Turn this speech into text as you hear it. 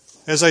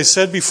As I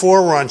said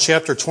before, we're on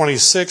chapter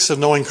 26 of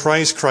Knowing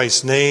Christ,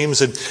 Christ's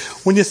names. And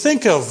when you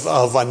think of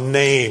a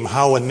name,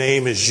 how a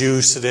name is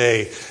used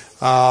today,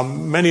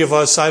 many of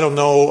us, I don't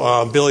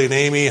know, Billy and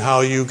Amy,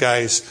 how you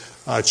guys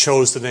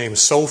chose the name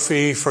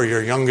Sophie for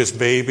your youngest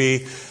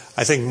baby.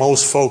 I think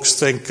most folks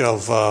think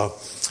of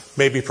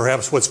maybe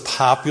perhaps what's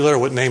popular,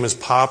 what name is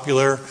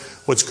popular,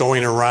 what's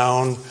going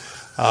around.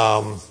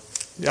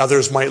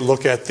 Others might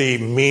look at the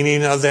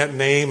meaning of that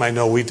name. I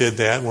know we did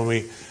that when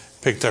we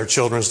picked our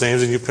children's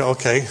names, and you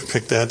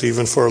picked that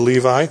even for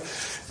Levi.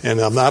 And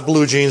not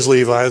Blue Jeans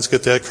Levi, let's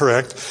get that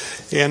correct.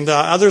 And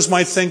others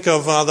might think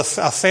of a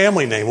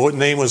family name. What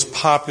name was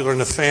popular in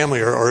the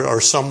family,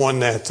 or someone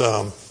that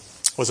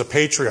was a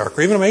patriarch,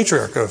 or even a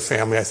matriarch of a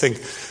family. I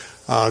think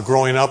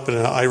growing up in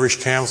an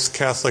Irish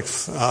Catholic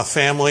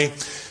family,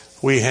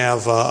 we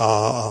have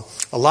a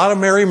lot of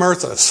Mary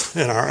Marthas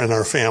in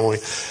our family.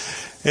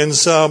 And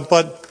so,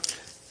 but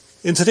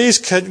in today's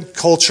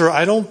culture,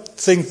 I don't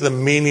think the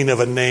meaning of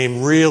a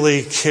name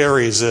really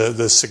carries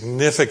the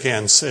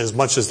significance as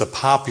much as the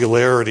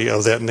popularity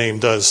of that name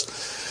does.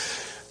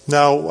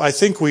 Now, I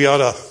think we ought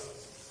to,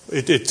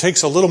 it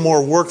takes a little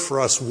more work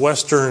for us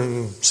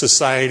Western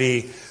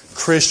society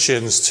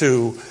Christians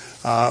to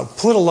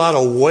put a lot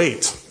of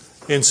weight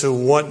into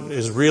what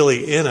is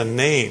really in a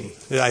name.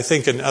 I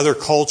think in other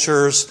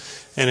cultures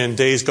and in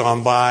days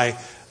gone by,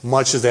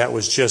 much of that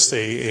was just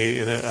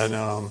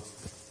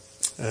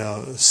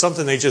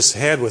something they just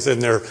had within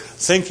their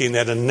thinking,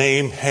 that a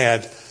name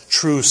had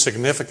true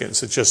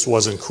significance. It just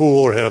wasn't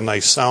cool or had a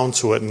nice sound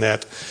to it. And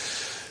that,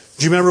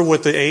 do you remember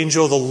what the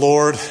angel of the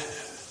Lord,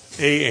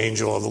 an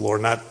angel of the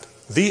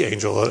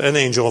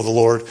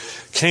Lord,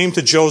 came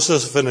to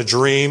Joseph in a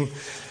dream,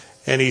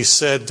 and he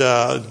said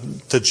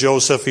to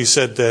Joseph, he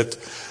said that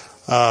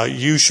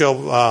you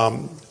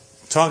shall,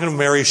 talking to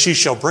Mary, she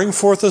shall bring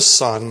forth a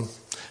son,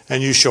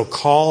 and you shall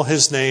call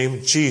his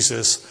name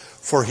Jesus,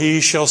 for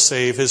he shall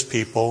save his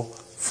people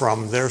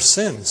from their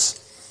sins.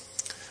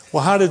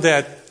 Well, how did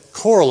that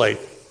correlate?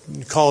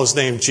 You call his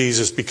name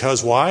Jesus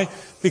because why?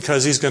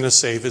 Because he's going to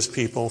save his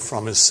people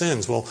from his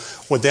sins. Well,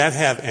 would that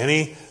have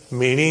any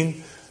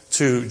meaning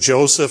to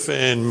Joseph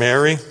and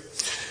Mary?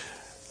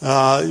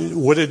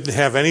 Would it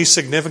have any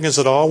significance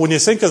at all? When you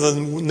think of the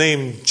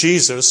name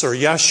Jesus or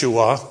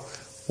Yeshua,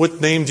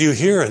 what name do you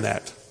hear in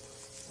that?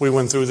 We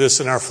went through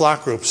this in our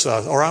flock groups.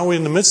 Or are we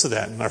in the midst of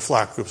that in our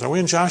flock groups? Are we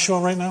in Joshua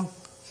right now?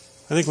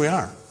 I think we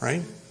are,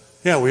 right?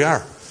 Yeah, we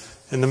are.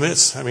 In the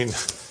midst. I mean,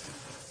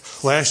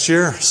 last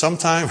year,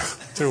 sometime,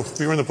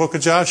 we were in the book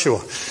of Joshua.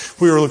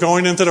 We were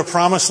going into the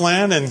promised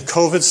land, and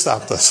COVID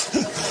stopped us.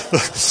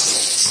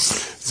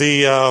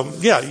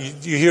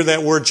 You hear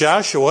that word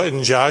Joshua,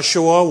 and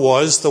Joshua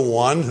was the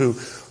one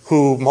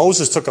who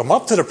Moses took them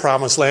up to the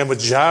promised land, but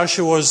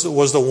Joshua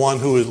was the one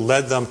who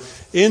led them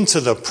into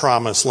the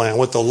promised land.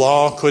 What the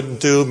law couldn't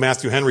do,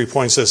 Matthew Henry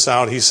points this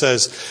out. He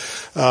says,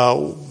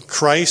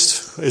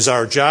 Christ is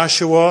our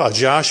Joshua, a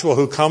Joshua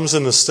who comes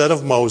in the stead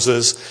of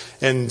Moses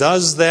and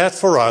does that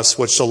for us,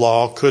 which the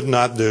law could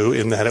not do,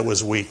 in that it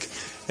was weak,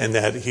 and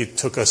that he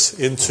took us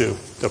into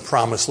the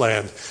promised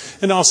land.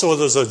 And also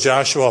there's a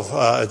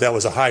Joshua that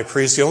was a high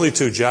priest. The only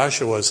two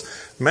Joshuas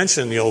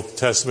mentioned in the Old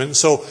Testament.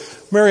 So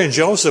Mary and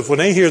Joseph, when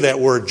they hear that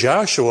word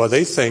Joshua,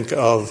 they think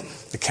of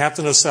the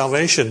captain of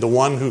salvation, the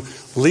one who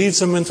leads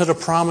them into the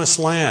promised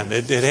land.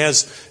 It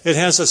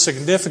has a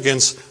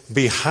significance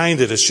behind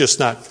it. It's just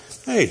not,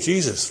 hey,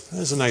 Jesus,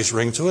 there's a nice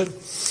ring to it.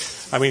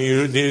 I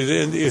mean,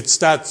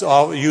 it's not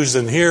all used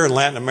in here in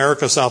Latin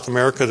America, South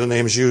America, the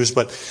name's used,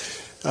 but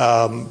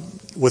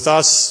with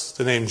us,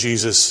 the name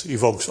Jesus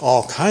evokes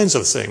all kinds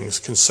of things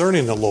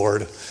concerning the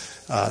Lord,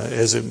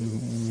 as it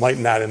might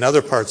not in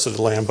other parts of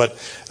the land. But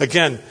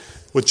again,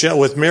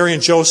 with Mary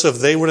and Joseph,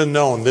 they would have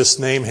known this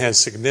name had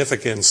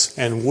significance,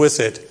 and with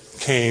it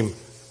came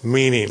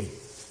meaning.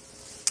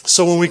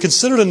 So when we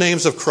consider the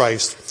names of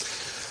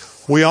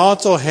Christ, we ought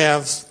to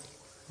have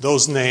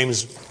those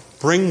names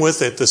bring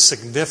with it the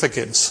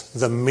significance,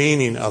 the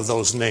meaning of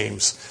those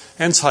names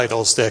and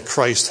titles that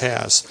Christ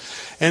has.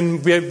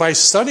 And by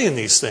studying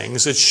these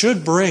things, it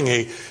should bring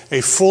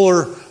a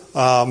fuller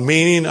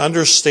meaning,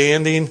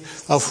 understanding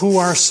of who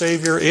our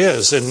Savior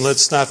is. And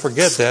let's not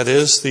forget, that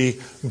is the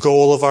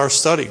goal of our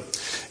study.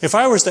 If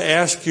I was to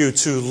ask you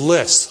to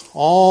list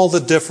all the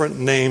different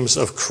names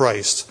of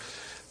Christ,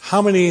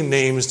 how many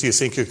names do you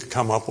think you could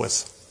come up with?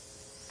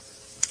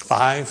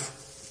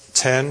 5?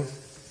 10?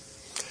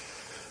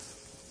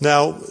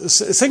 Now,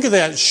 think of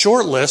that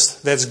short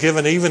list that's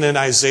given even in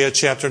Isaiah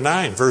chapter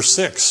 9, verse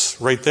 6.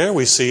 Right there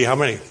we see how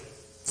many?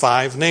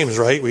 5 names,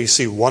 right? We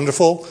see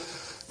Wonderful,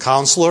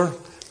 Counselor,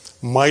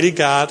 Mighty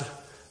God,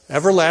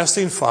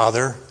 Everlasting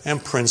Father,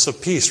 and Prince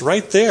of Peace.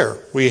 Right there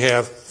we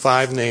have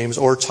 5 names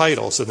or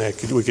titles, and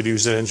we could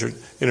use it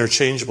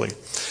interchangeably.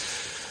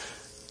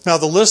 Now,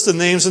 the list of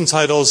names and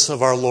titles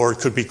of our Lord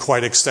could be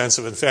quite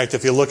extensive. In fact,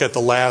 if you look at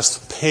the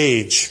last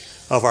page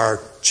of our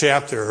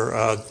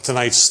chapter,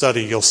 tonight's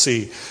study, you'll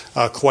see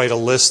quite a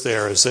list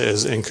there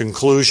as in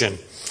conclusion.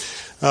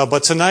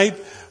 But tonight,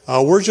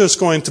 we're just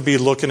going to be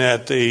looking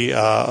at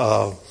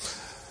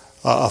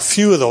a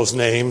few of those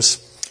names.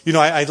 You know,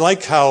 I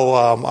like how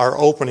our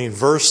opening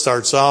verse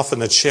starts off in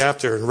the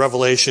chapter, in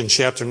Revelation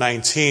chapter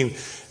 19.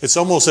 It's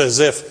almost as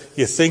if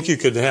you think you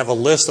could have a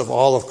list of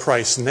all of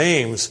Christ's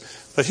names.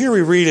 But here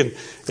we read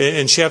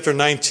in chapter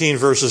 19,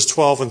 verses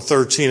 12 and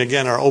 13,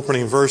 again, our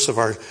opening verse of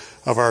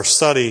our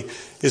study.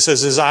 It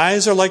says, "His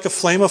eyes are like a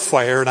flame of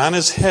fire, and on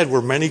his head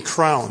were many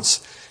crowns.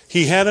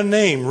 He had a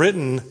name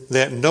written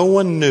that no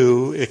one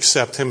knew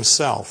except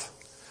himself.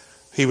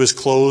 He was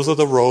clothed with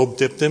a robe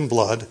dipped in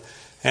blood,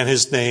 and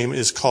his name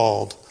is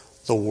called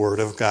the Word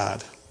of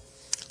God."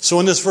 So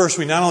in this verse,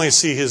 we not only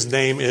see his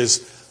name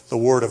is the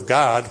Word of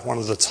God, one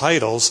of the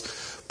titles,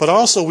 but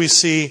also we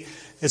see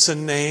it's a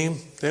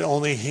name that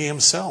only he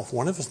himself,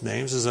 one of his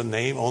names is a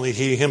name only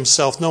he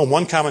himself knows.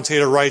 One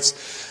commentator writes,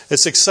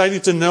 "It's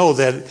exciting to know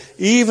that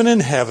even in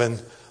heaven,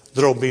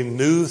 there will be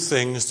new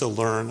things to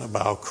learn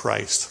about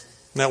Christ."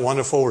 Isn't that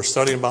wonderful? We're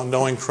studying about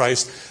knowing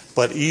Christ,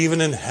 but even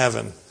in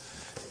heaven,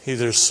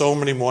 there's so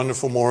many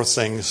wonderful more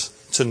things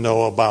to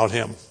know about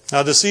him.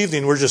 Now this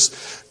evening we're just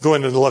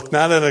going to look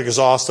not at an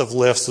exhaustive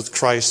list of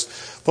Christ,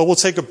 but we'll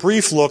take a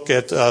brief look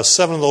at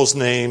 7 of those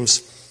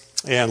names.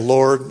 And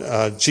Lord,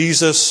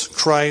 Jesus,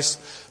 Christ,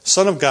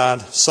 Son of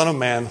God, Son of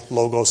Man,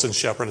 Logos, and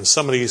Shepherd. And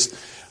some of these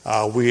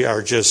we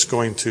are just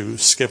going to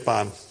skip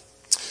on.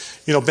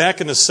 You know,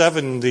 back in the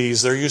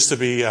 70s, there used to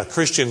be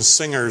Christian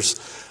singers.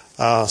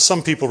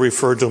 Some people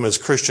referred to them as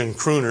Christian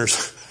crooners.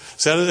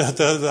 Is that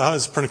how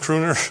it's pronounced,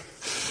 crooner?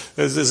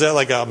 Is that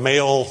like a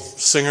male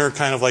singer,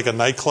 kind of like a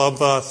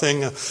nightclub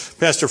thing?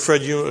 Pastor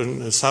Fred,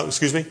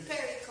 excuse me?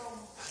 Perry Como.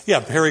 Yeah,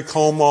 Perry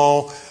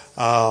Como.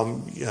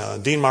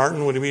 Dean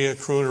Martin would be a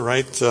crooner,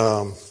 right?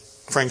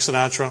 Frank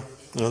Sinatra.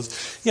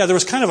 Yeah, there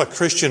was kind of a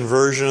Christian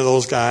version of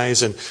those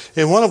guys, and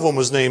one of them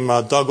was named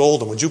Doug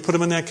Oldham. Would you put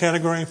him in that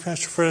category,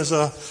 Pastor Fred?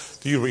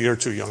 You're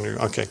too young.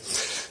 Okay.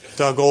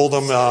 Doug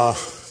Oldham.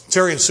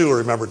 Terry and Sue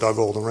remember Doug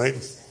Oldham, right?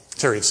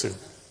 Terry and Sue.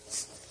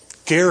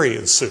 Gary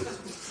and Sue.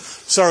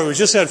 Sorry, we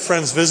just had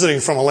friends visiting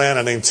from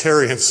Atlanta named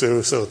Terry and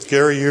Sue. So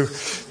Gary, your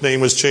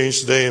name was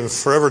changed today, and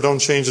forever don't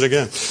change it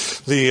again.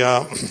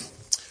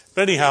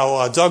 But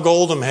anyhow, Doug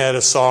Oldham had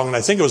a song, and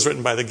I think it was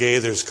written by the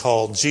Gaithers,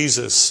 called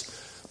 "Jesus."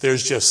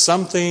 There's just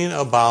something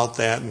about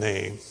that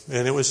name.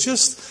 And it was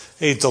just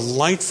a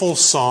delightful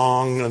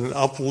song, an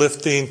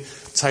uplifting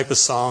type of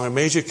song. It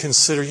made you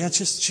consider,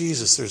 just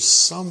Jesus. There's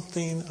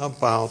something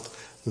about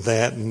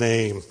that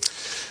name.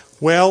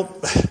 Well,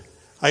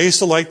 I used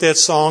to like that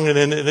song,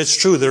 and it's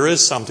true. There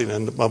is something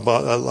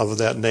of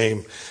that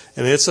name.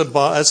 And it's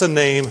a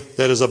name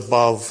that is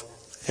above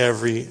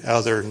every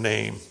other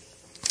name.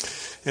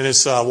 And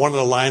it's one of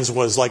the lines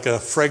was like a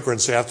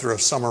fragrance after a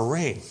summer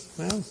rain.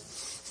 Well,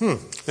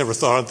 never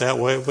thought of it that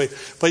way.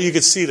 But you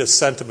could see the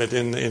sentiment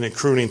in a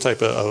crooning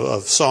type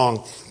of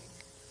song.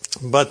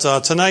 But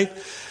tonight,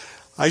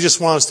 I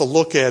just want us to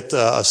look at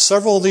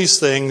several of these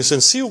things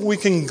and see what we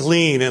can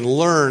glean and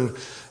learn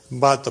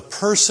about the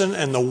person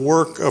and the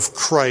work of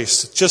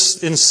Christ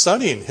just in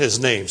studying his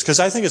names. Because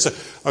I think it's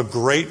a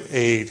great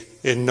aid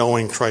in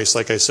knowing Christ,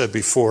 like I said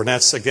before. And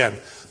that's, again,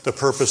 the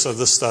purpose of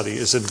the study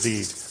is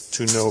indeed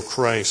to know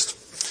Christ.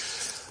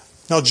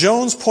 Now,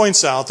 Jones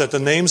points out that the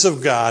names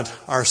of God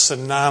are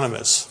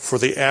synonymous for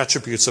the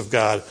attributes of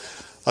God.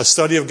 A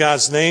study of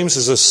God's names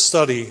is a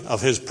study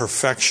of his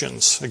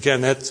perfections.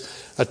 Again, that's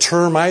a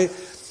term I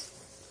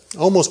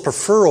almost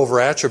prefer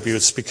over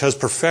attributes, because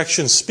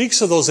perfection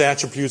speaks of those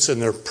attributes in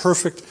their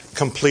perfect,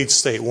 complete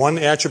state. One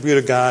attribute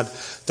of God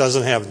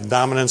doesn't have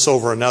dominance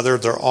over another.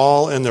 They're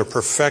all in their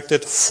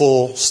perfected,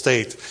 full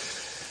state.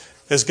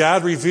 As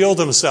God revealed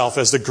himself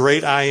as the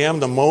great I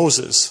am to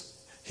Moses,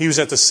 he was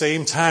at the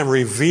same time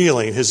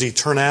revealing his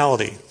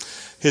eternality,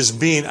 his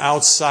being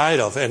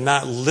outside of and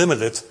not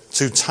limited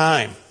to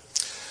time.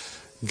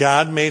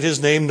 God made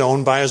his name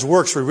known by his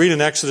works. We read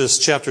in Exodus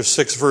chapter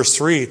 6, verse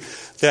 3,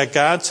 that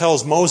God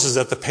tells Moses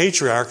that the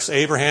patriarchs,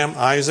 Abraham,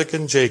 Isaac,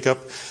 and Jacob,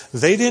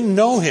 they didn't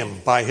know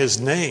him by his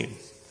name,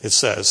 it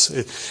says.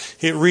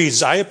 It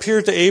reads, "I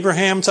appeared to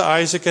Abraham, to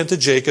Isaac, and to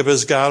Jacob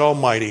as God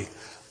Almighty,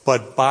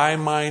 but by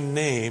my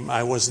name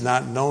I was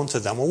not known to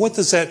them." Well, what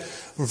does that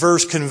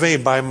verse convey,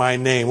 by my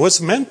name?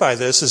 What's meant by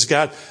this is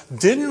God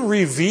didn't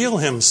reveal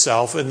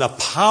himself in the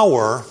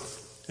power,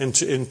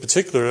 in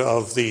particular,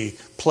 of the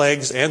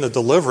plagues and the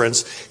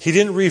deliverance. He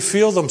didn't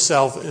reveal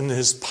himself in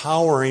his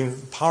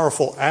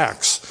powerful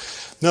acts.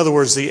 In other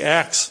words, the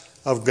acts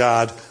of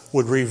God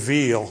would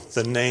reveal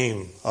the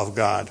name of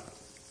God.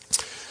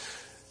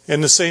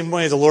 In the same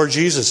way, the Lord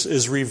Jesus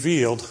is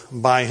revealed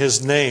by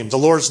his name. The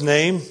Lord's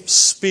name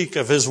speaks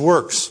of his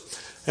works.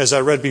 As I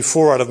read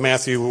before out of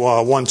Matthew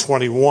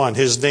 1:21,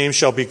 his name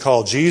shall be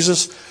called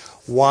Jesus.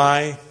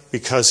 Why?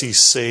 Because he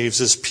saves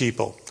his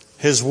people.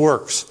 His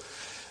works.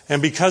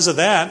 And because of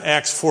that,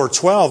 Acts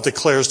 4:12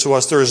 declares to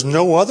us there is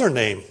no other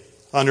name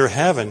under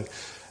heaven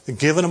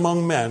given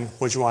among men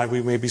which why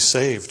we may be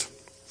saved.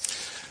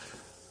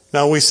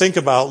 Now, when we think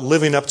about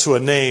living up to a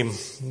name,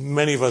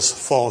 many of us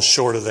fall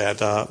short of that.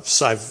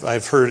 So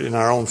I've heard in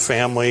our own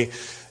family,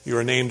 you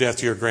were named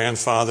after your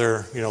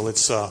grandfather. You know,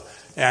 let's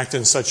act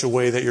in such a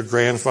way that your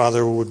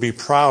grandfather would be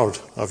proud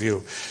of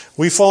you.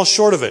 We fall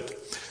short of it.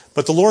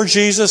 But the Lord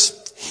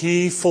Jesus,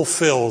 he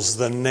fulfills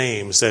the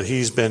names that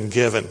he's been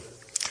given.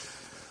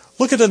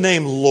 Look at the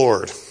name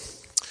Lord.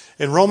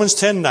 In Romans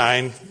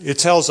 10:9, it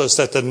tells us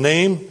that the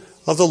name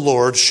of the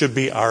Lord should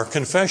be our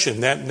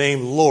confession. That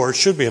name Lord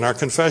should be in our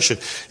confession.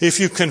 If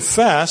you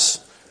confess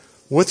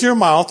with your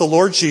mouth the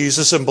Lord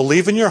Jesus and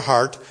believe in your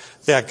heart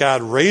that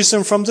God raised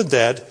him from the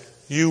dead,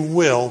 you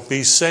will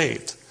be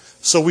saved.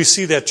 So we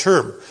see that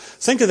term.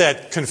 Think of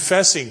that,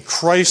 confessing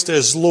Christ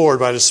as Lord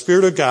by the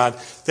Spirit of God,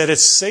 that it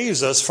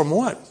saves us from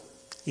what?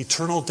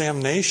 Eternal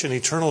damnation,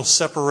 eternal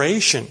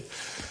separation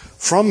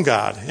from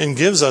God, and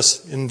gives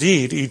us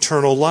indeed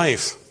eternal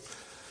life.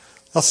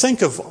 Now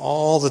think of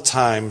all the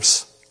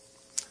times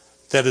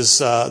that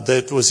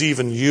was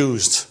even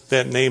used,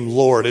 that name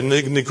Lord. In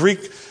the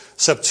Greek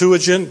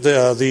Septuagint,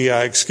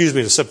 the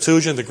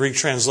Septuagint, the Greek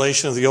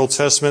translation of the Old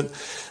Testament,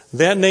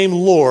 that name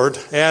Lord,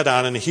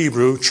 add-on in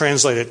Hebrew,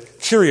 translated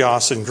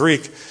Kyrios in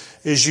Greek,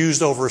 is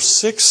used over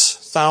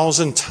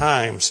 6,000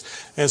 times.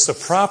 And it's the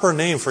proper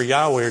name for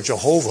Yahweh or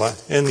Jehovah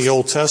in the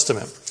Old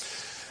Testament.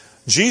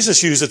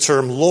 Jesus used the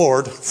term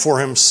Lord for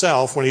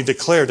himself when he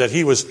declared that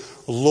he was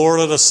Lord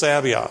of the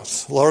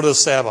Sabbath.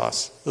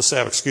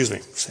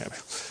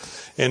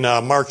 In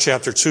Mark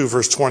chapter 2,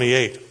 verse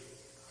 28.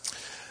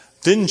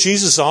 Didn't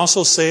Jesus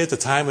also say at the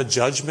time of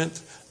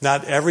judgment,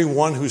 not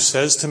everyone who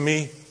says to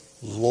me,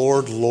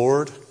 Lord,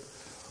 Lord,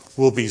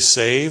 will be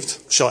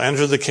saved, shall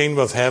enter the kingdom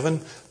of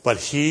heaven, but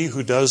he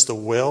who does the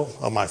will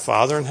of my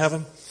Father in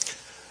heaven?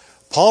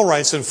 Paul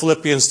writes in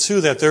Philippians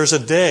 2 that there's a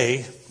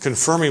day,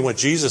 confirming what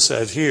Jesus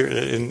said here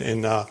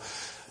in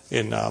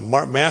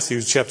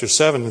Matthew chapter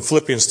 7, in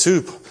Philippians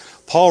 2,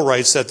 Paul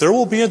writes that there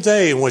will be a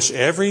day in which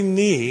every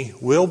knee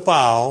will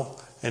bow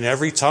and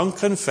every tongue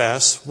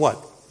confess,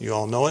 what? You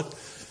all know it?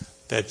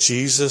 That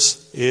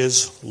Jesus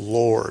is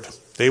Lord.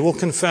 They will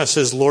confess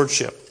his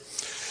lordship.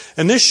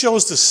 And this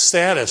shows the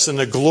status and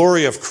the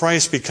glory of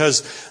Christ,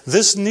 because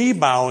this knee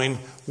bowing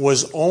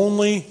was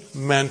only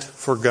meant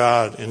for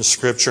God in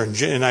Scripture.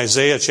 In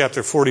Isaiah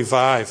chapter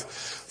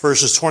 45,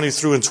 verses 20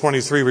 through and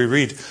 23, we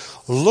read,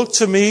 Look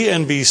to me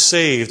and be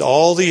saved,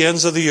 all the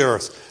ends of the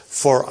earth,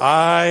 for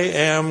I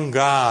am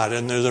God,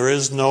 and there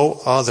is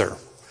no other.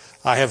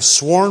 I have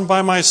sworn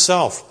by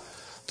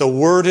myself, the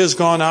word has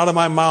gone out of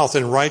my mouth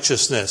in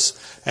righteousness,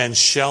 and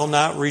shall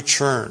not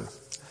return,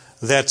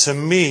 that to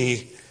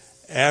me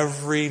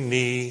every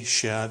knee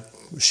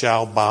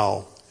shall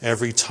bow,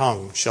 every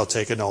tongue shall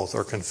take an oath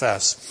or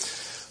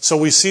confess. So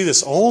we see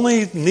this.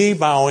 Only knee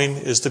bowing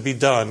is to be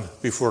done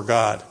before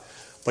God.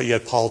 But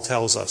yet Paul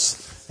tells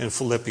us in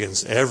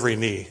Philippians, every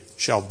knee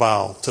shall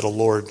bow to the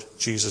Lord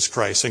Jesus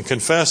Christ and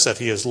confess that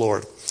he is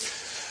Lord.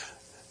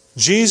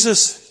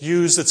 Jesus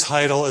used the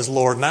title as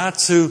Lord not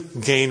to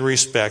gain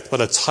respect, but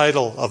a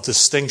title of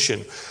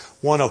distinction,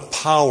 one of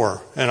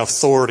power and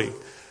authority.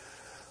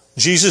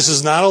 Jesus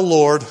is not a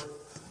Lord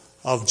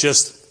of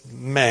just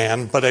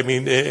man, but I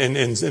mean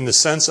in the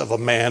sense of a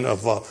man,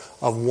 of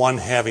one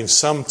having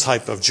some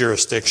type of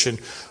jurisdiction,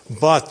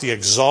 but the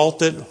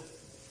exalted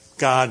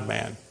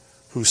God-man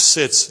who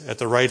sits at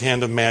the right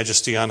hand of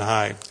majesty on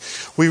high.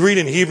 We read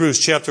in Hebrews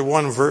chapter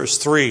 1, verse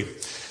 3,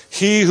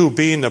 He who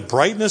being the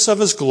brightness of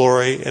his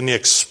glory and the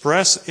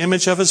express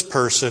image of his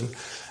person,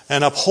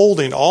 and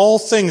upholding all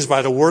things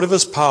by the word of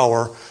his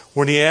power,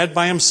 when he had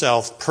by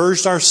himself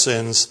purged our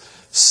sins,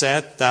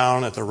 sat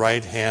down at the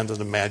right hand of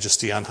the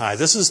majesty on high.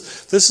 This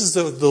is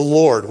the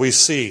Lord we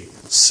see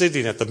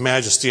sitting at the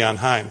majesty on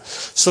high.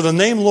 So the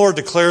name Lord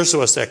declares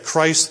to us that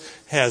Christ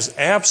has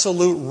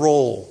absolute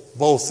role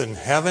both in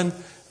heaven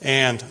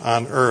and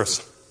on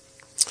earth.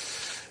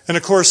 And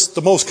of course,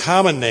 the most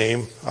common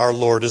name our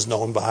Lord is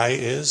known by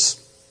is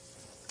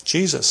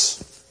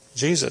Jesus.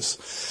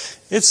 Jesus.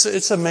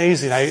 It's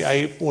amazing.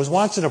 I was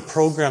watching a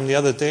program the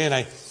other day, and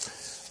I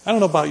don't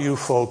know about you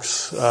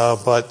folks,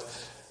 but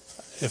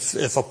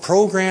if a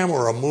program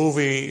or a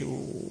movie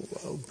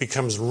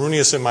becomes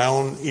ruinous in my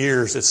own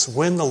ears, it's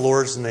when the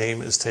Lord's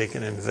name is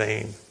taken in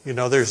vain. You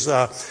know,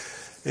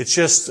 it's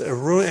just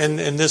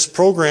and this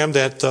program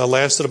that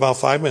lasted about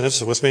 5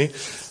 minutes with me,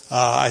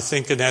 I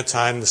think in that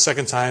time, the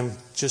second time,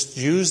 just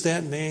used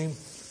that name,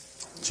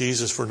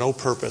 Jesus, for no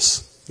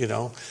purpose, you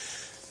know.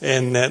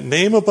 And that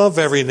name above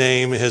every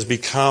name has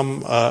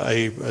become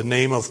a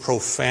name of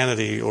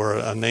profanity, or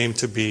a name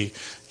to be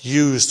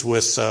used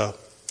with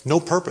no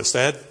purpose.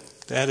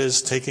 That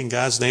is taking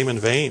God's name in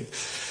vain.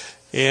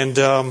 And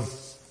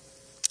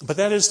but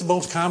that is the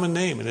most common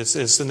name, and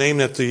it's the name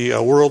that the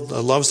world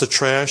loves to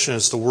trash, and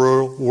it's the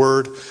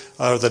word,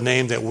 the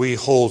name that we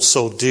hold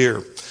so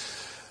dear.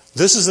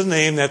 This is the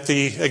name that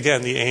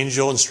the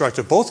angel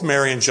instructed both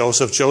Mary and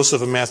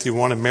Joseph in Matthew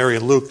 1 and Mary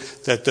in Luke,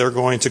 that they're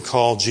going to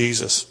call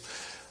Jesus.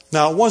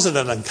 Now, it wasn't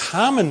an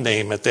uncommon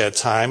name at that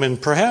time, and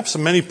perhaps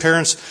many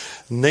parents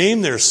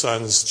named their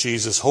sons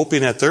Jesus,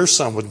 hoping that their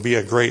son would be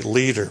a great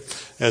leader,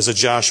 as a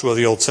Joshua of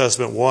the Old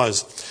Testament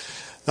was.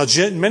 Now,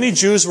 many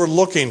Jews were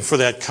looking for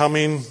that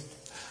coming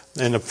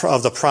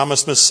of the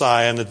promised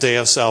Messiah and the day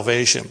of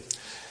salvation.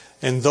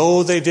 And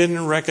though they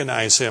didn't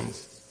recognize him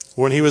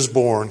when he was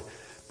born,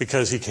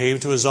 because he came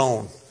to his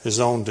own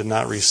did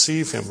not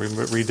receive him. We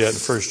read that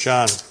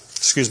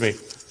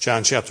in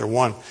John chapter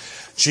 1.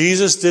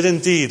 Jesus did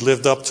indeed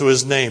live up to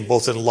his name,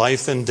 both in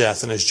life and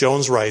death. And as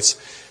Jones writes,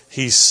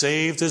 he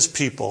saved his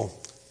people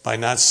by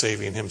not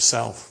saving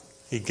himself.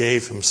 He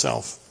gave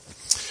himself.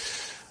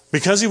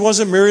 Because he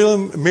wasn't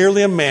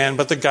merely a man,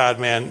 but the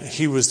God-man,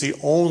 he was the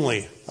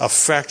only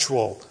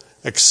effectual,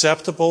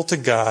 acceptable to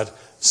God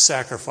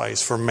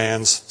sacrifice for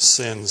man's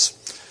sins.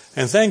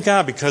 And thank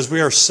God, because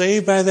we are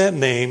saved by that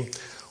name,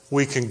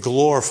 we can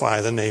glorify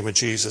the name of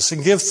Jesus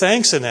and give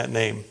thanks in that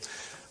name,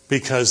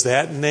 because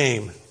that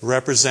name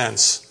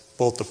represents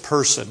both the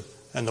person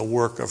and the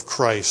work of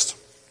Christ.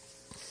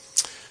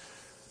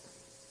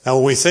 Now,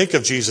 when we think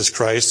of Jesus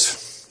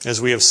Christ, as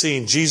we have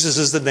seen, Jesus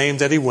is the name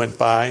that he went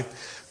by.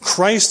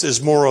 Christ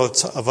is more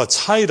of a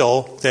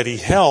title that he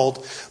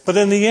held, but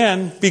in the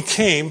end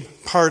became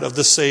part of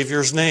the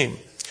Savior's name.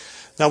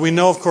 Now, we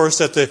know, of course,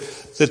 that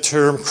the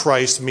term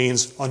Christ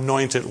means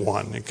anointed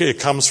one. It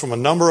comes from a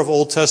number of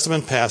Old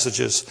Testament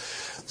passages.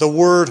 The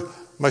word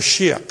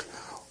Mashiach,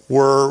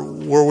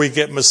 where we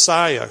get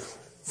Messiah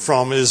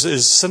from,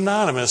 is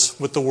synonymous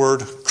with the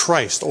word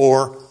Christ,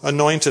 or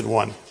anointed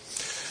one.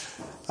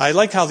 I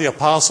like how the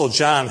Apostle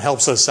John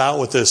helps us out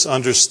with this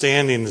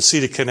understanding, to see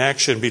the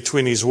connection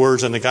between these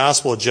words in the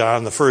Gospel of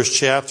John, the first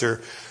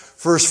chapter.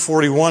 Verse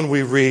 41,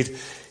 we read,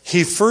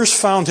 he first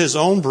found his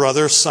own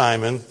brother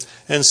Simon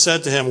and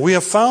said to him, we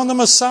have found the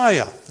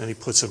Messiah. And he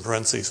puts in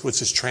parentheses,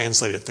 which is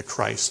translated to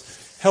Christ,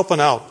 helping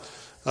out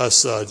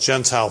us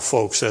Gentile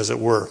folks, as it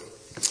were.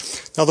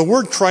 Now, the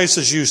word Christ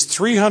is used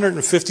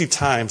 350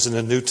 times in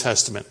the New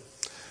Testament.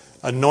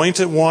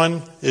 Anointed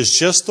one is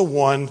just the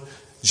one,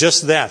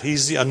 just that.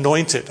 He's the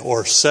anointed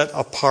or set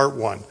apart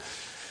one.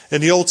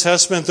 In the Old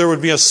Testament, there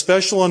would be a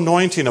special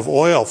anointing of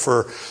oil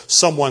for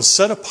someone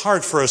set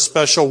apart for a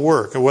special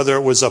work, whether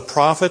it was a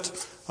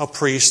prophet, a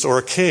priest, or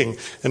a king.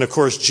 And of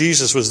course,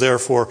 Jesus was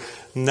therefore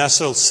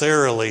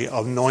necessarily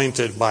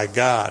anointed by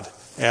God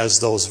as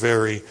those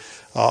very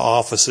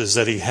offices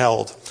that he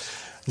held.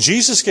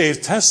 Jesus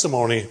gave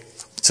testimony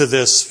to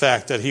this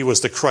fact that he was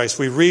the Christ.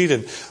 We read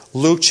in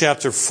Luke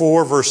chapter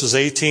 4, verses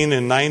 18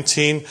 and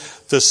 19,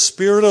 the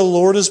Spirit of the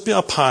Lord is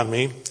upon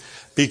me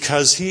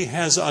because he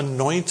has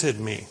anointed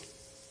me.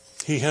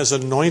 He has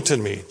anointed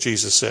me,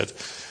 Jesus said.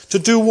 To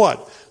do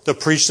what? To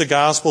preach the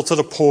gospel to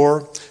the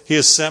poor. He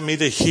has sent me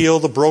to heal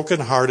the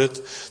brokenhearted,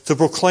 to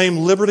proclaim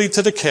liberty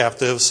to the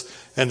captives,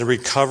 and the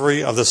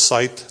recovery of the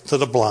sight to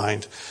the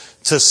blind,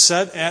 to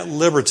set at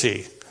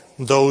liberty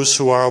those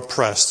who are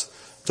oppressed,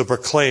 to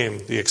proclaim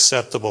the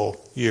acceptable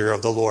year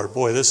of the Lord.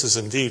 Boy, this is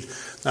indeed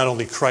not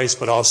only Christ,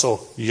 but also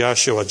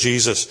Yeshua,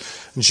 Jesus.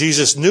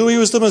 Jesus knew he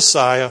was the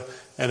Messiah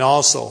and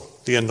also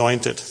the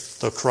anointed,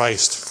 the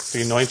Christ,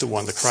 the anointed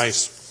one, the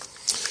Christ.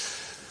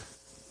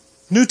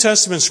 New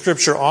Testament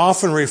scripture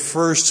often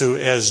refers to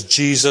as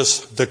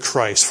Jesus the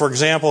Christ. For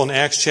example, in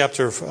Acts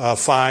chapter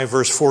 5,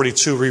 verse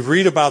 42, we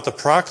read about the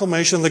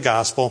proclamation of the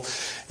gospel,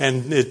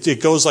 and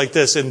it goes like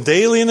this. And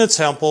daily in the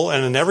temple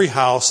and in every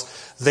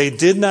house, they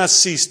did not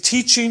cease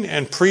teaching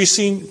and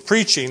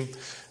preaching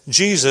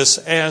Jesus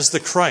as the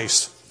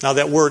Christ. Now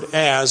that word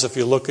as, if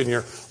you look in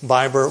your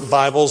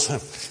Bibles,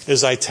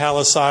 is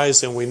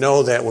italicized, and we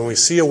know that when we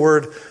see a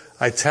word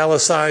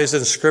italicized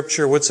in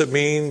Scripture, what's it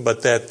mean?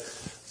 But that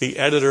the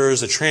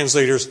editors, the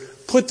translators,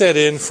 put that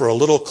in for a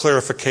little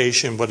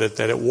clarification, but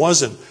that it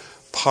wasn't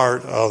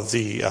part of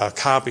the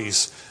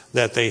copies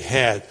that they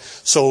had.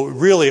 So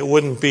really it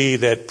wouldn't be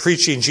that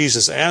preaching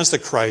Jesus as the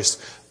Christ,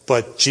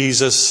 but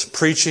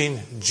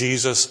preaching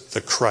Jesus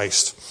the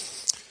Christ.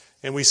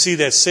 And we see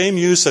that same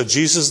use of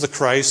Jesus the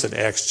Christ in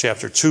Acts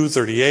chapter 2,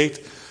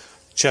 38,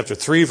 chapter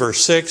 3,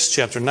 verse 6,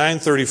 chapter 9,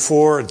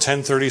 34, and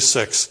 10,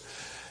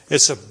 36.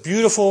 It's a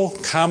beautiful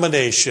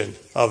combination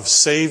of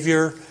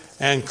Savior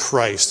and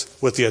Christ,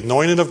 with the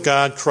anointing of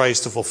God,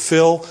 Christ, to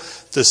fulfill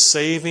the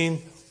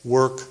saving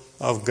work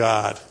of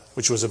God,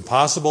 which was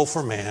impossible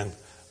for man,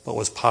 but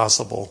was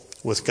possible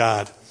with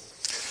God.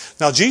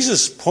 Now,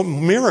 Jesus'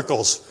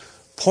 miracles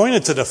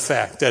pointed to the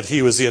fact that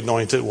he was the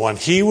anointed one.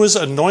 He was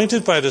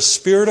anointed by the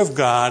Spirit of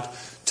God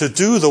to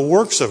do the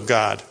works of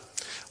God.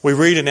 We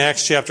read in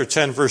Acts chapter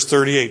 10, verse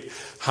 38,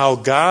 how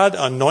God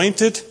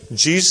anointed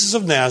Jesus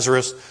of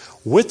Nazareth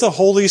with the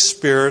Holy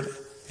Spirit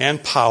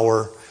and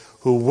power,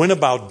 who went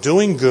about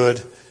doing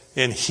good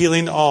and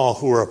healing all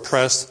who were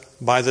oppressed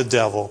by the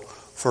devil,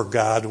 for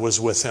God was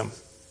with him.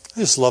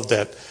 I just love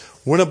that.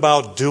 Went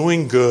about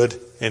doing good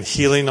and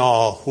healing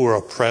all who were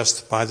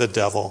oppressed by the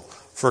devil,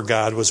 for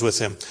God was with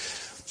him.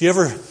 Do you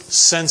ever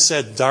sense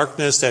that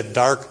darkness, that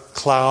dark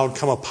cloud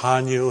come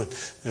upon you, and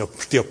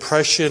the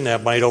oppression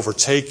that might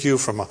overtake you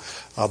from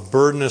a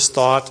burdenous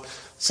thought?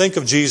 Think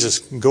of Jesus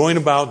going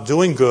about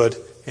doing good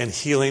and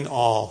healing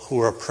all who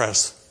are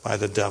oppressed by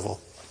the devil.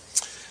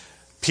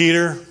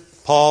 Peter,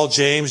 Paul,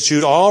 James,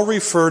 Jude all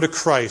refer to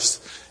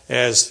Christ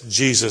as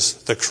Jesus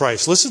the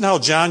Christ. Listen how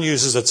John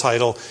uses the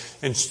title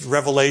in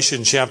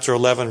Revelation chapter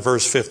 11,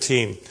 verse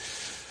 15.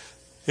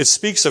 It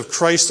speaks of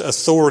Christ's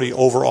authority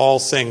over all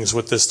things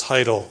with this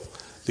title,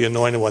 the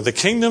Anointed One. The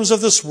kingdoms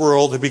of this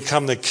world have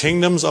become the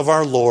kingdoms of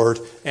our Lord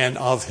and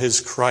of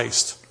his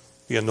Christ,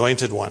 the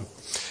Anointed One.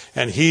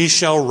 And he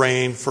shall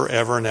reign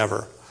forever and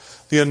ever.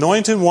 The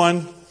Anointed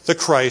One, the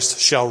Christ,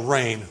 shall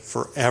reign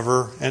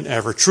forever and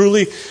ever.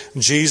 Truly,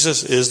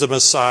 Jesus is the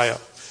Messiah.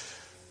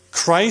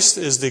 Christ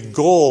is the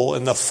goal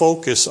and the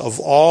focus of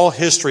all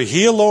history.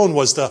 He alone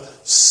was the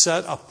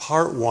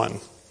set-apart one,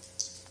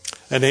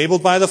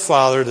 enabled by the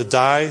Father to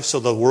die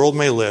so the world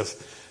may live.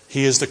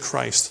 He is the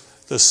Christ,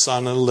 the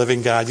Son of the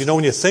living God. You know,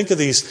 when you think of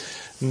these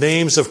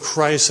names of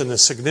Christ and the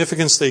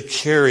significance they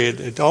carry,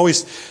 it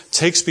always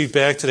takes me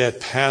back to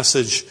that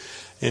passage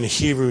in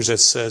Hebrews that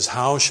says,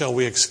 how shall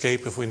we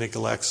escape if we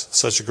neglect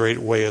such a great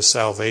way of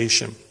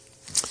salvation?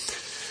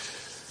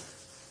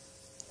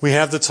 We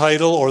have the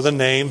title or the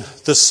name,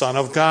 the Son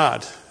of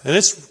God. And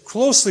it's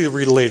closely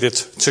related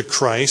to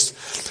Christ.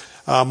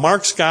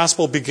 Mark's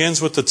gospel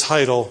begins with the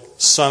title,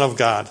 Son of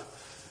God.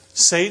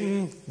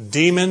 Satan,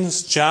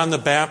 demons, John the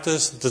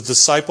Baptist, the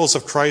disciples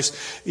of Christ,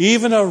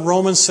 even a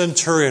Roman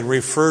centurion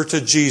referred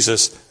to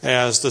Jesus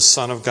as the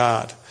Son of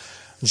God.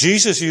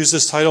 Jesus used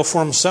this title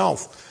for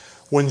himself.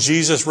 When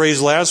Jesus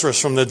raised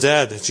Lazarus from the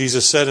dead,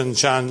 Jesus said in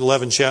John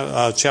 11,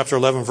 chapter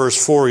 11,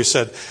 verse 4, he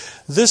said,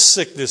 "This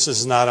sickness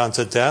is not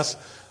unto death,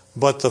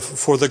 but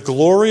for the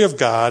glory of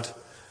God,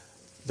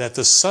 that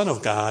the Son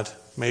of God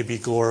may be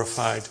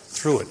glorified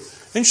through it."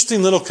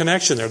 Interesting little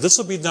connection there. This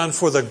will be done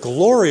for the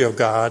glory of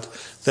God,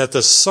 that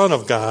the Son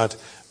of God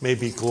may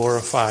be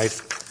glorified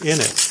in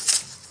it.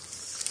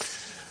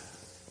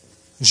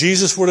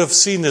 Jesus would have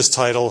seen this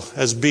title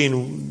as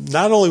being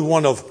not only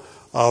one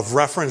of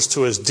reference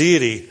to his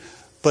deity,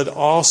 but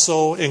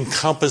also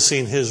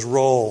encompassing his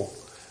role,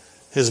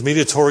 his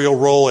mediatorial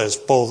role as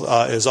both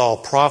as all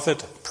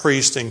prophet,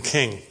 priest, and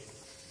king.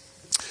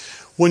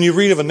 When you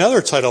read of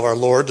another title of our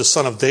Lord, the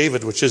Son of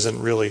David, which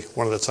isn't really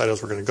one of the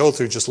titles we're going to go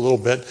through just a little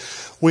bit,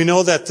 we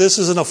know that this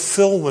is a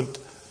fulfillment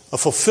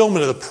of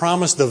the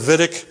promised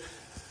Davidic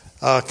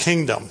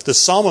kingdom. The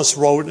psalmist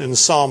wrote in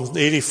Psalm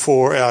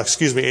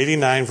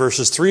 89,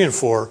 verses 3 and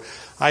 4,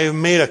 "I have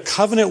made a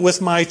covenant with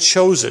my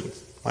chosen,"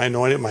 my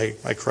anointed,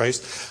 my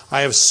Christ.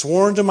 "I have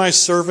sworn to my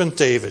servant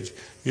David,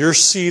 your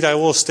seed I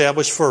will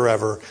establish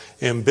forever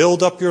and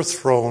build up your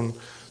throne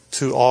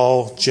to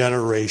all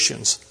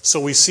generations." So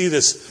we see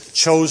this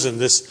chosen,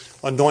 this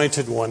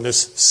anointed one,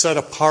 this set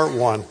apart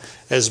one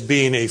as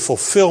being a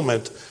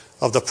fulfillment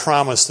of the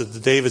promise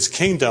that David's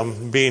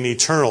kingdom being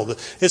eternal.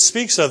 It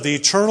speaks of the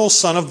eternal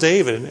Son of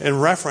David in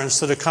reference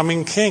to the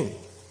coming king.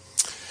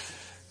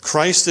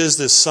 Christ is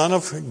the Son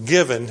of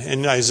given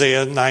in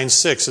Isaiah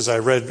 9:6, as I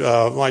read.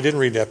 I didn't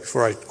read that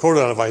before. I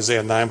quoted out of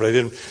Isaiah 9, but I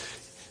didn't.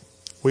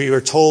 We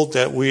are told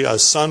that a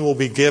son will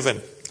be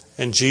given,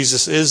 and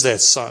Jesus is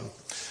that son.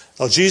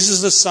 Now, Jesus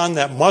is the Son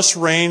that must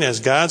reign as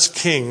God's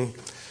king,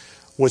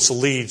 which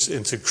leads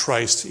into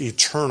Christ's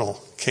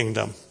eternal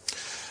kingdom.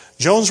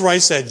 Jones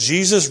writes that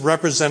Jesus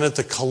represented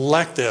the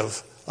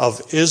collective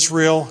of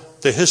Israel,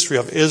 the history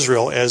of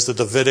Israel, as the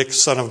Davidic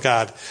Son of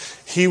God.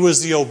 He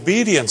was the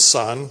obedient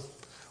son,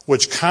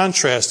 which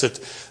contrasted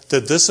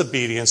the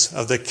disobedience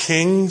of the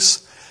kings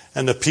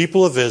and the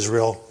people of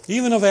Israel,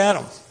 even of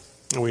Adam.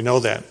 And we know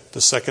that,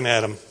 the second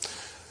Adam.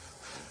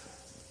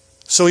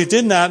 So he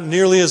did not,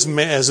 nearly as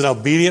an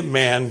obedient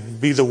man,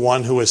 be the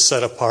one who is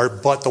set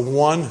apart, but the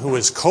one who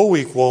is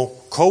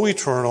co-equal,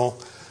 co-eternal,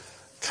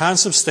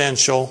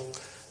 consubstantial,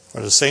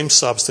 or the same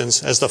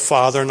substance as the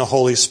Father and the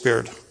Holy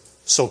Spirit.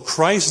 So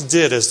Christ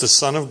did as the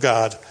Son of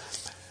God,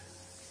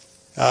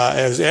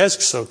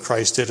 so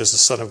Christ did as the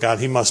Son of God,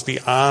 he must be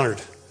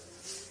honored.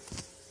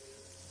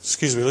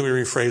 Let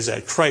me rephrase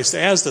that. Christ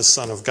as the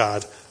Son of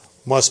God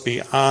must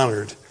be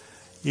honored,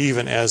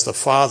 even as the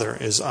Father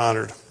is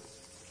honored.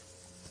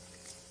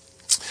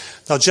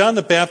 Now, John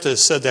the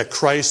Baptist said that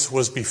Christ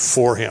was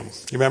before him.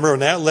 You remember,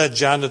 and that led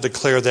John to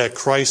declare that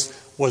Christ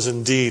was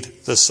indeed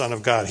the Son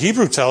of God.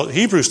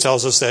 Hebrews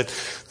tells us that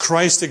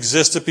Christ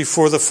existed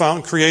before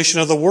the creation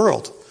of the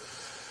world.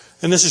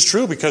 And this is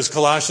true because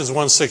Colossians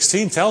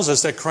 1:16 tells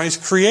us that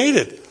Christ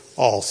created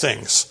all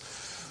things.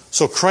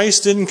 So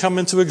Christ didn't come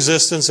into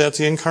existence at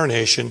the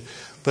incarnation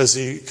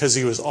because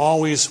he was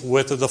always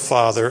with the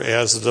Father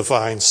as the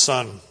divine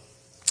Son.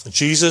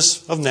 Jesus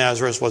of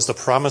Nazareth was the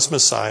promised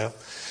Messiah.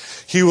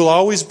 He will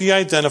always be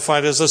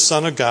identified as the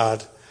Son of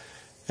God,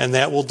 and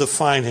that will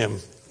define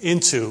him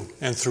into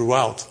and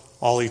throughout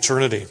all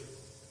eternity.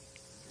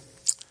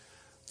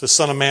 The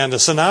Son of Man, the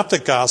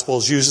Synoptic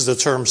Gospels uses the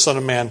term Son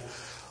of Man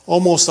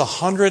almost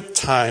 100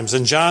 times,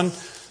 and John's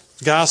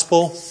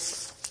Gospel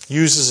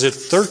uses it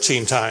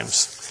 13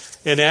 times.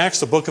 In Acts,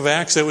 the book of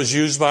Acts, it was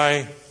used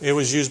one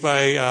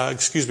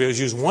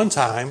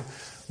time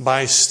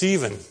by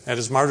Stephen at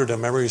his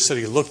martyrdom. Remember, he said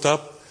he looked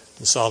up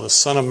and saw the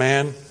Son of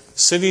Man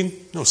standing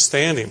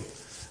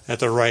at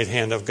the right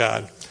hand of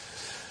God.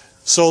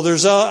 So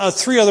there's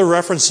three other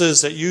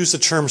references that use the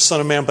term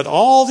Son of Man, but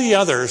all the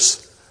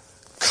others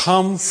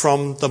come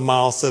from the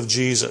mouth of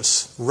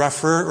Jesus,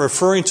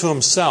 referring to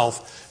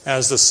himself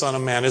as the Son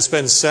of Man. It's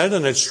been said,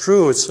 and it's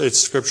true, it's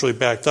scripturally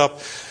backed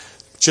up,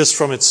 just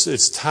from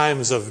its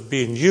times of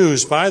being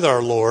used by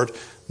our Lord,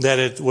 that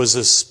it was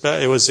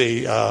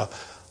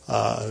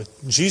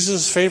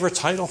Jesus' favorite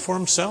title for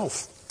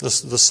himself, the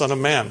Son of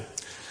Man.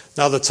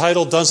 Now, the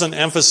title doesn't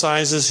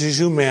emphasize his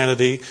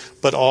humanity,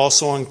 but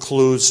also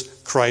includes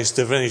Christ's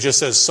divinity.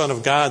 Just as Son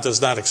of God does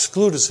not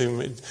exclude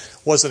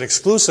wasn't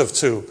exclusive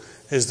to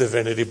his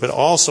divinity, but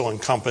also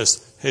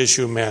encompassed his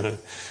humanity.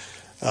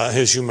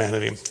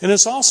 And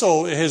it's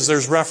also,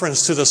 there's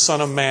reference to the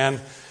Son of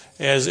Man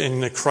as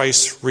in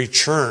Christ's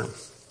return.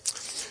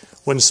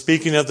 When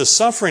speaking of the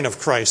suffering of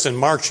Christ in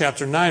Mark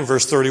chapter 9,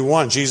 verse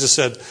 31, Jesus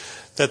said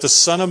that the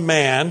Son of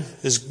Man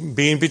is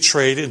being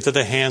betrayed into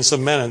the hands of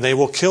men, and they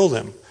will kill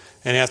him.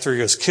 And after he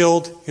is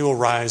killed, he will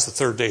rise the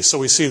third day. So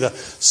we see the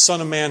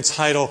Son of Man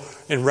title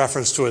in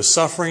reference to his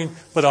suffering,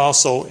 but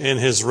also in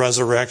his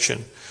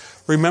resurrection.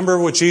 Remember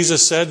what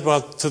Jesus said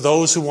about to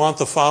those who want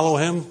to follow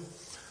him?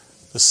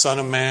 The Son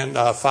of Man,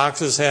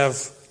 foxes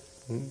have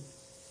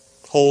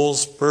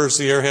holes, birds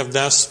of the air have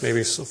nests.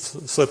 Maybe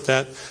flip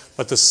that.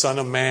 But the Son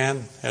of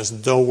Man has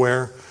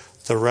nowhere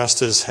to rest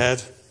his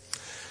head.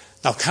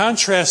 Now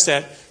contrast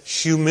that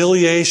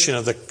humiliation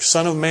of the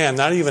Son of Man,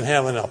 not even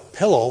having a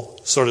pillow,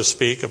 so to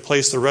speak, a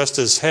place to rest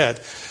his head.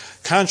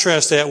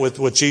 Contrast that with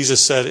what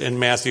Jesus said in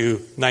Matthew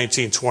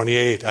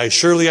 19:28.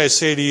 Surely I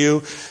say to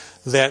you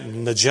that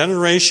in the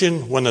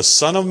generation when the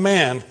Son of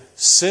Man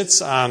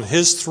sits on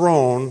his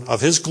throne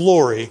of his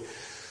glory,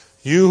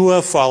 you who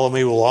have followed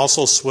me will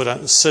also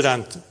sit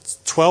on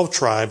 12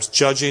 tribes,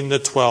 judging the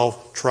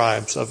 12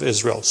 tribes of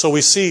Israel. So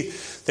we see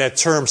that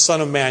term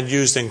Son of Man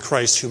used in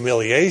Christ's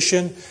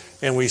humiliation,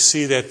 and we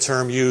see that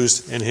term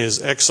used in his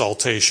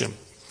exaltation.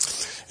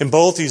 In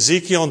both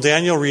Ezekiel and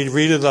Daniel, we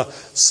read of the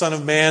Son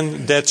of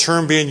Man, that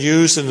term being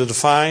used in the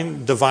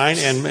divine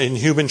and in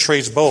human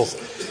traits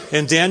both.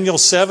 In Daniel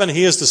 7,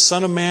 he is the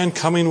Son of Man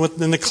coming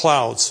in the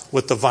clouds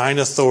with divine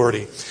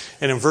authority.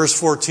 And in verse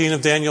 14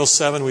 of Daniel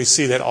 7, we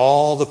see that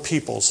all the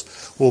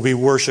peoples will be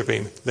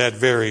worshiping that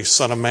very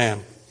Son of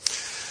Man.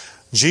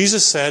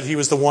 Jesus said he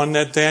was the one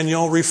that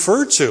Daniel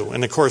referred to.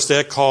 And of course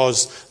that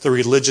caused the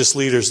religious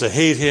leaders to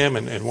hate him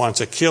and want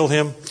to kill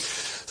him.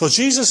 So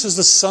Jesus is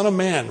the Son of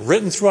Man,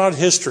 written throughout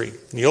history,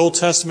 in the Old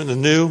Testament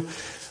and the New,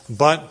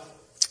 but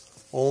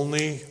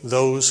only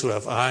those who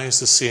have eyes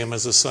to see him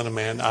as the Son of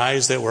Man,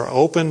 eyes that were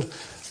opened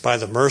by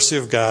the mercy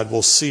of God,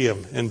 will see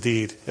him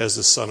indeed as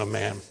the Son of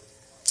Man.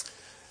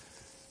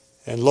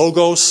 And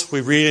Logos,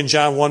 we read in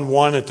John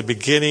 1:1, at the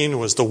beginning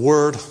was the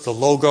Word, the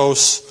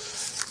Logos.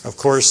 Of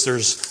course,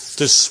 there's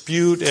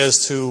dispute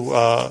as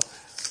to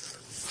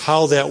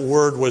how that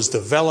word was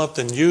developed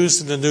and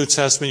used in the New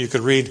Testament. You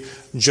could read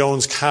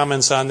Jones'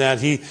 comments on that.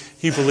 He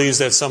believes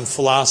that some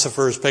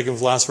philosophers, pagan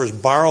philosophers,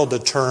 borrowed the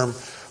term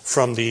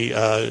from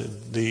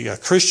the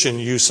Christian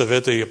use of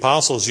it, the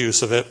apostles'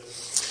 use of it.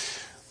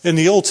 In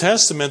the Old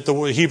Testament, the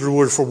Hebrew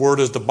word for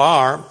word is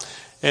dabar,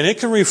 and it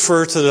can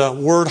refer to the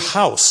word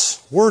house.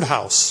 Word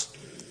house.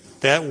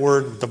 That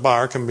word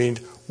dabar can mean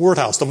word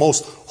house, the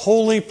most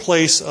holy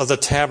place of the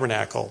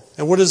tabernacle.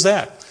 And what is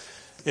that?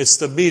 It's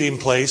the meeting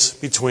place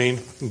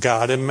between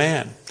God and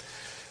man.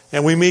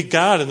 And we meet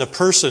God in the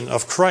person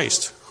of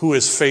Christ, who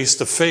is face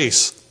to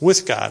face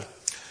with God.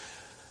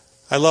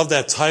 I love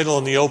that title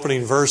in the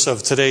opening verse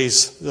of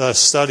today's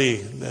study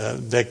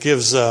that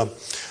gives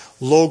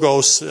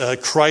Logos,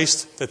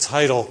 Christ, the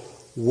title,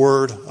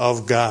 Word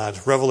of God.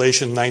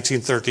 Revelation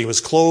 19:13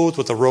 was clothed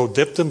with a robe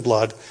dipped in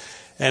blood,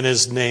 and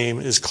his name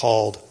is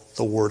called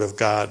the Word of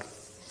God.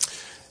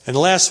 And the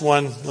last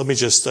one, let me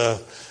just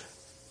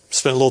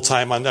spend a little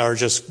time on, or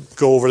just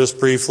go over this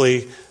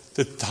briefly,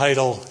 the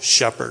title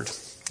Shepherd.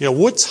 You know,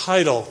 what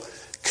title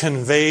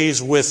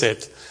conveys with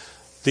it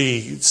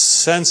the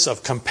sense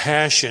of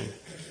compassion,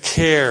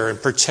 care,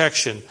 and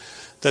protection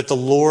that the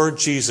Lord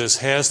Jesus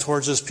has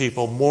towards his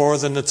people more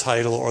than the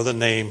title or the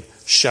name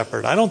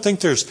Shepherd? I don't think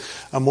there's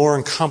a more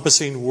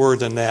encompassing word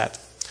than that.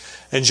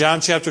 In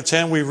John chapter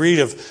 10, we read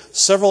of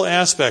several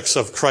aspects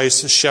of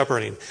Christ's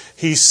shepherding.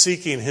 He's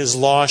seeking his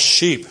lost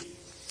sheep.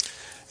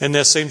 In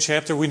that same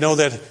chapter, we know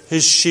that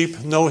his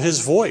sheep know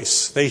his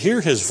voice. They hear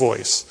his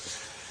voice.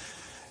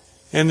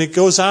 And it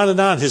goes on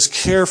and on, his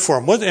care for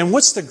them. And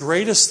what's the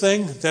greatest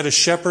thing that a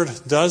shepherd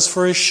does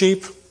for his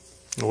sheep?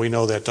 Well, we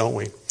know that, don't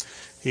we?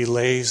 He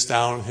lays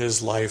down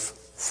his life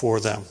for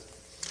them.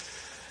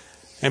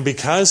 And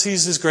because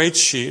he's his great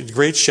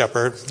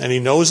shepherd, and he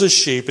knows his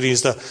sheep, and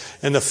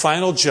in the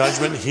final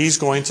judgment, he's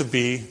going to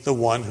be the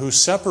one who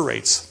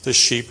separates the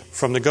sheep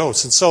from the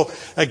goats. And so,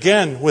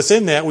 again,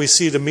 within that, we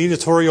see the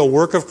mediatorial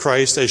work of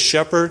Christ as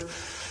shepherd,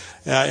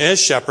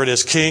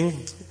 as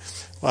king.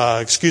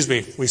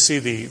 We see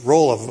the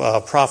role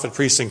of prophet,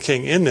 priest, and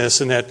king in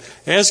this, and that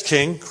as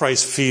king,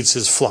 Christ feeds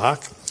his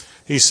flock.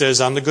 He says,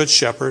 I'm the good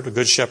shepherd. A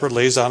good shepherd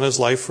lays down his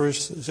life for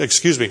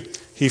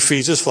he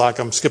feeds his flock.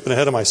 I'm skipping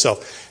ahead of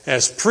myself.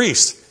 As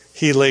priest,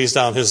 he lays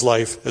down his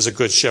life as a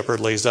good shepherd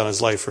lays down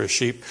his life for his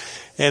sheep.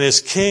 And as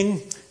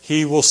king,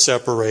 he will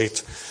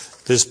separate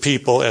his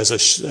people as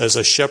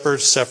a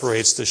shepherd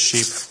separates the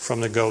sheep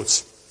from the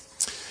goats.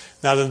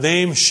 Now, the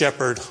name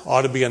shepherd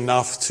ought to be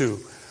enough to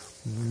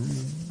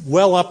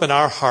well up in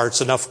our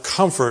hearts enough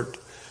comfort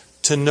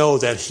to know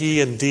that he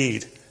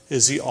indeed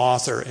is the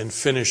author and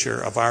finisher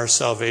of our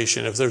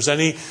salvation. If there's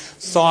any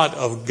thought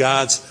of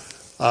God's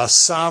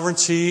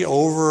sovereignty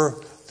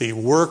over the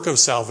work of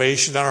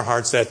salvation in our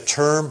hearts, that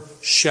term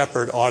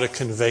shepherd ought to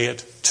convey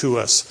it to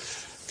us.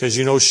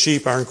 Because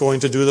sheep aren't going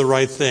to do the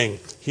right thing.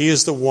 He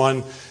is the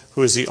one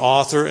who is the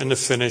author and the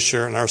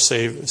finisher in our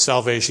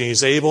salvation.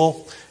 He's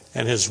able,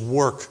 and his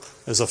work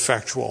is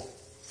effectual.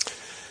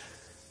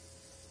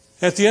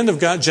 At the end of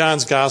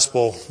John's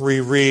Gospel, we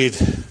read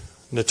in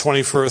the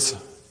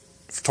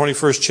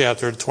 21st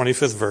chapter,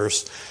 25th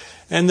verse,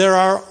 and there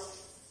are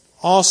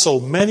also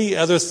many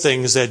other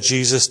things that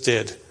Jesus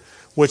did,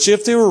 which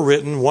if they were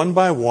written one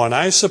by one,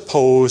 I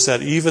suppose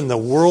that even the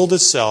world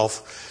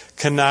itself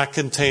cannot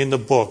contain the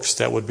books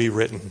that would be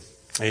written.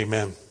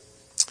 Amen.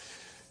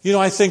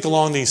 I think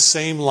along these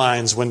same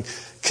lines when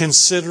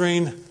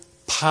considering,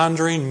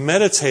 pondering,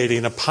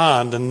 meditating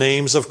upon the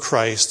names of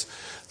Christ,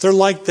 they're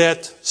like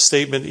that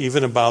statement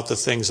even about the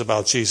things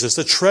about Jesus.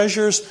 The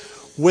treasures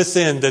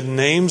within the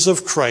names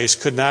of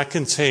Christ could not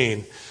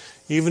contain,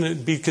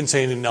 even be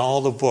contained in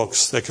all the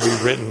books that could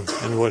be written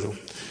in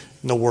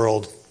the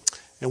world.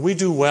 And we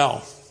do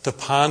well to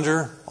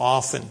ponder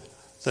often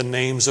the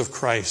names of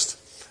Christ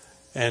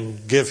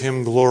and give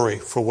him glory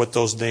for what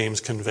those names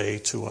convey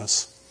to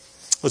us.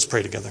 Let's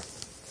pray together.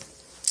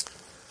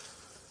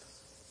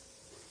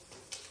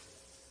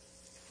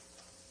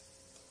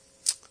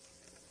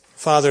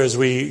 Father, as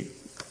we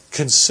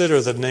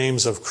consider the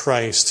names of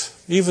Christ,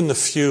 even the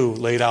few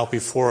laid out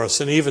before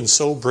us, and even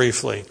so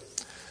briefly,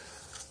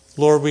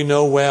 Lord, we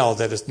know well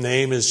that his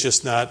name is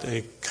just not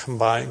a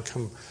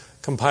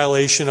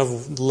compilation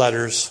of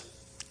letters,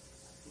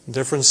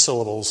 different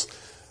syllables,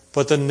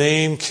 but the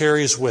name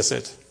carries with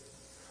it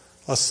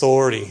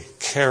authority,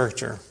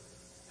 character,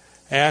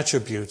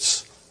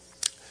 attributes,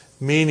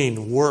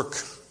 meaning, work,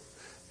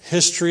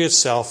 history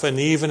itself, and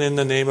even in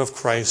the name of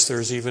Christ,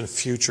 there's even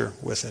future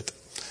with it.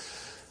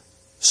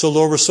 So,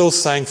 Lord, we're so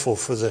thankful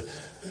for the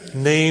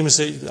names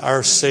that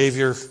our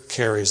Savior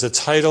carries, the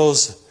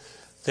titles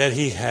that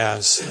he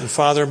has. And,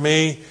 Father,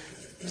 may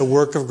the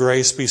work of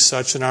grace be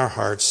such in our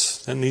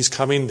hearts that in these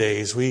coming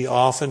days we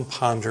often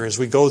ponder as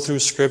we go through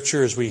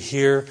Scripture, as we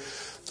hear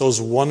those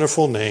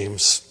wonderful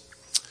names.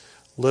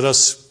 Let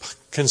us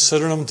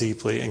consider them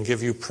deeply and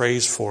give you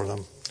praise for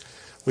them.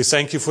 We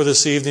thank you for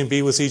this evening.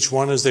 Be with each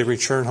one as they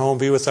return home.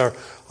 Be with our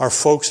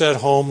folks at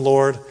home,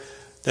 Lord.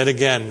 That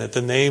again, that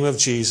the name of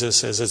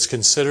Jesus, as it's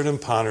considered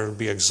and pondered,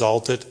 be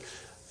exalted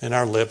in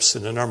our lips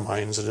and in our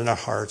minds and in our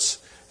hearts,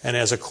 and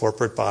as a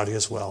corporate body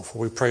as well. For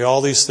we pray all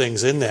these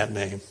things in that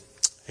name.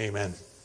 Amen.